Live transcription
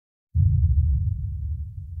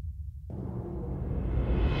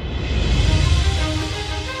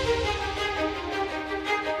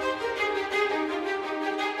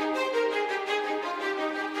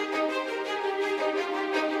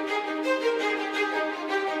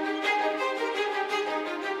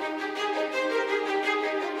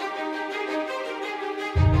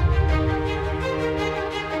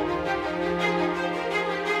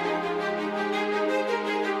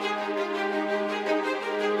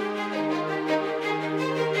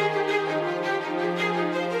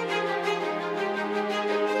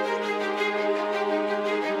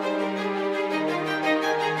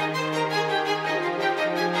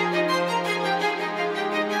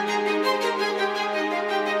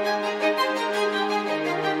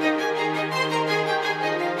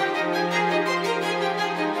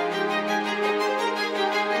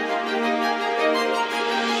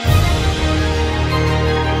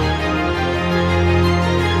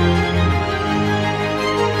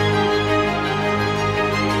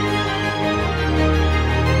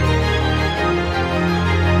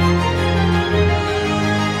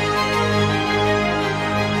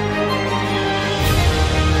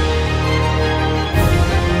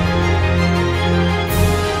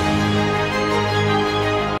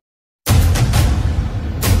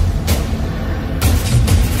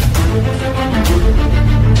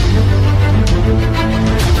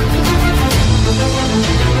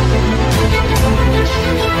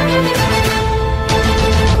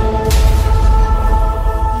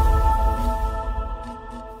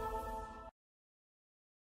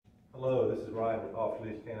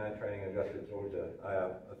Training in Augusta, Georgia. I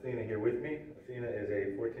have Athena here with me. Athena is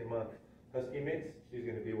a 14-month Husky mix. She's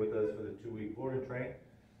going to be with us for the 2-week board and train.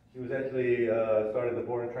 She was actually started the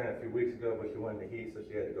board and train a few weeks ago, but she went into heat, so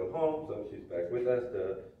she had to go home. So she's back with us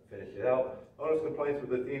to finish it out. Honest complaints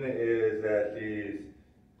with Athena is that she's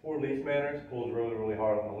poor leash manners, pulls really, really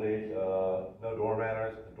hard on the leash. No door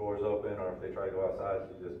manners, the door's open, or if they try to go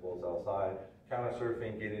outside, she just pulls outside. Counter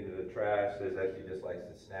surfing, getting into the trash, says that she just likes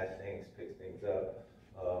to snatch things, pick things up.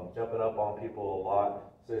 Jumping up on people a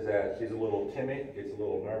lot, says that she's a little timid, gets a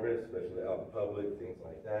little nervous, especially out in public, things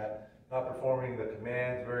like that. Not performing the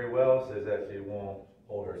commands very well, says that she won't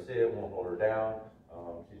hold her sit, won't hold her down.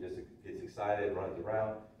 She just gets excited, runs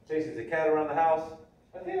around, chases a cat around the house.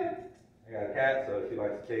 Athena, I got a cat, so she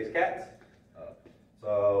likes to chase cats.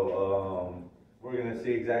 We're going to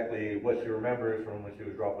see exactly what she remembers from when she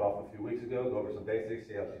was dropped off a few weeks ago, go over some basics,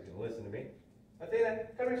 see how she's going to listen to me. Athena,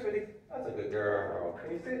 come here, sweetie. That's a good girl.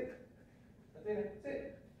 Can you sit? Athena,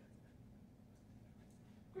 sit.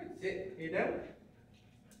 Good, sit. You down?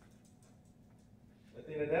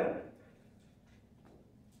 Athena, down?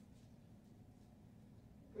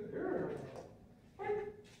 Good girl. Can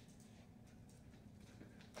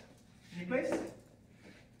you place?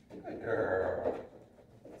 Good girl.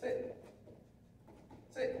 Sit.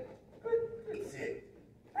 Sit. Good. Good. Sit.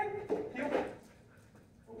 Right. Heel.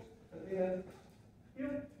 Athena. Heel.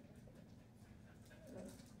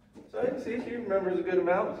 So you can see she remembers a good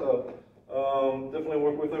amount. So definitely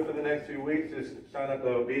work with her for the next few weeks. Just shine up the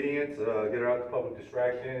obedience, get her out to public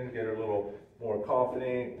distractions, get her a little more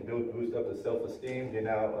confident, boost up the self-esteem, get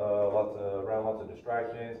out around lots of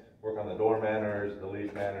distractions, work on the door manners, the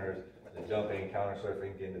leash manners, the jumping, counter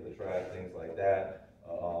surfing, getting to the trash, things like that.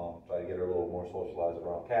 Try to get her a little more socialized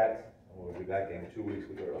around cats. And we'll be back in 2 weeks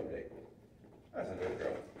with her update. That's a good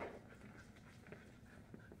girl.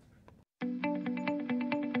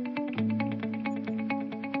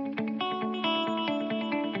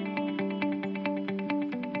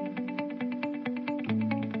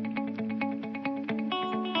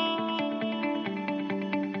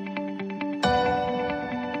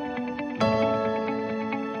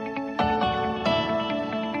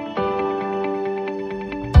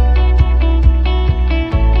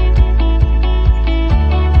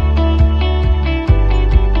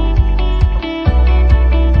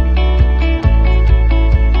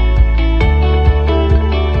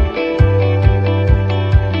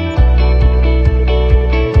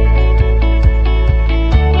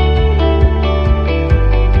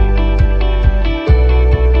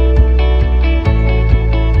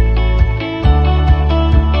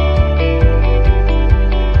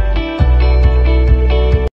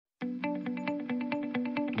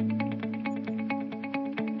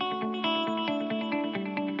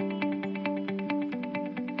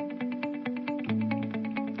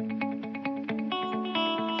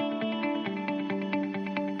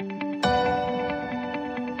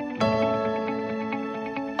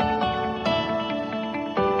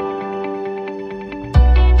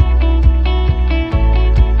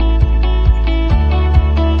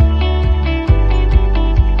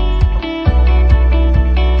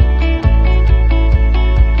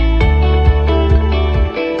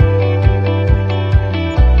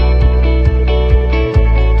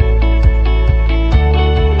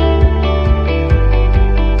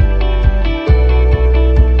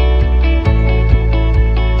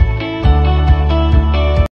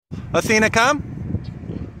 Athena, come.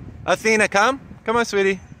 Athena, come. Come on,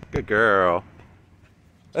 sweetie. Good girl.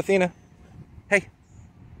 Athena. Hey.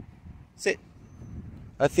 Sit.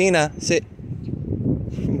 Athena, sit.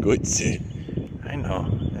 Good sit. I know.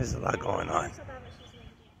 There's a lot going on.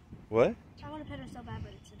 What? I want to pet her so bad,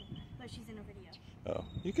 but she's in a video. Oh,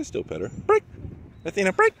 you can still pet her. Break.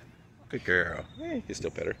 Athena, break. Good girl. Yeah, you can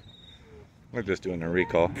still pet her. We're just doing a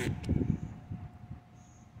recall.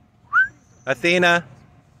 Athena.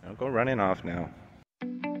 Don't go running off now.